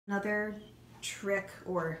Another trick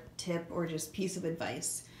or tip or just piece of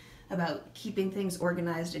advice about keeping things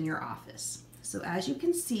organized in your office. So as you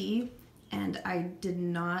can see, and I did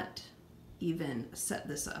not even set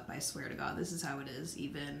this up, I swear to God, this is how it is.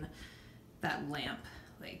 Even that lamp,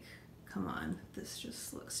 like, come on, this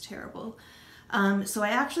just looks terrible. So I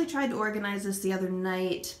actually tried to organize this the other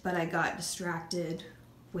night, but I got distracted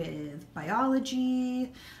with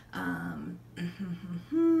biology.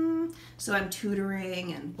 So I'm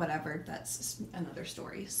tutoring and whatever, that's another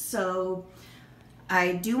story. So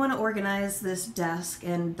I do want to organize this desk,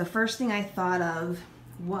 and the first thing I thought of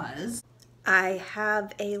was I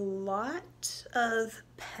have a lot of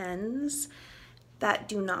pens that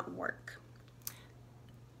do not work.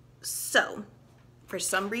 So for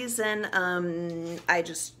some reason, I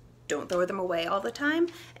just don't throw them away all the time,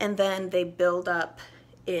 and then they build up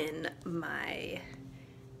in my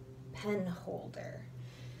pen holder.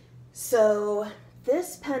 So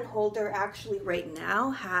this pen holder actually right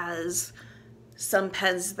now has some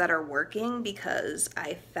pens that are working because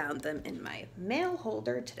I found them in my mail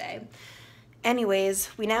holder today.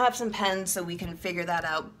 Anyways, we now have some pens so we can figure that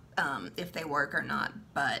out if they work or not.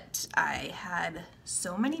 But I had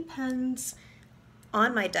so many pens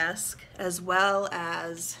on my desk as well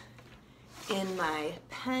as in my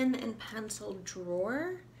pen and pencil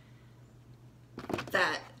drawer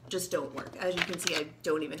that just don't work. As you can see, I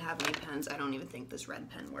don't even have any pens. I don't even think this red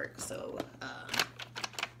pen works. So,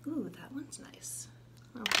 ooh, that one's nice.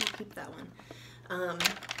 I'll keep that one.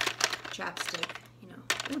 Chapstick, you know.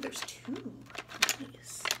 Oh, there's two.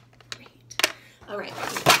 Nice. Great. All right,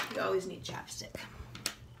 you always need chapstick.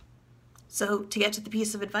 So to get to the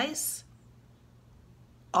piece of advice,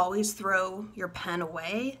 always throw your pen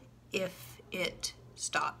away if it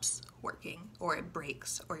stops working or it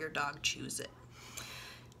breaks or your dog chews it.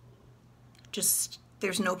 Just,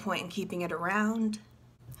 there's no point in keeping it around.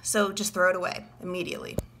 So just throw it away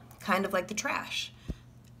immediately. Kind of like the trash.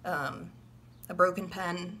 A broken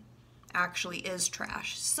pen actually is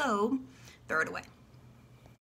trash, so throw it away.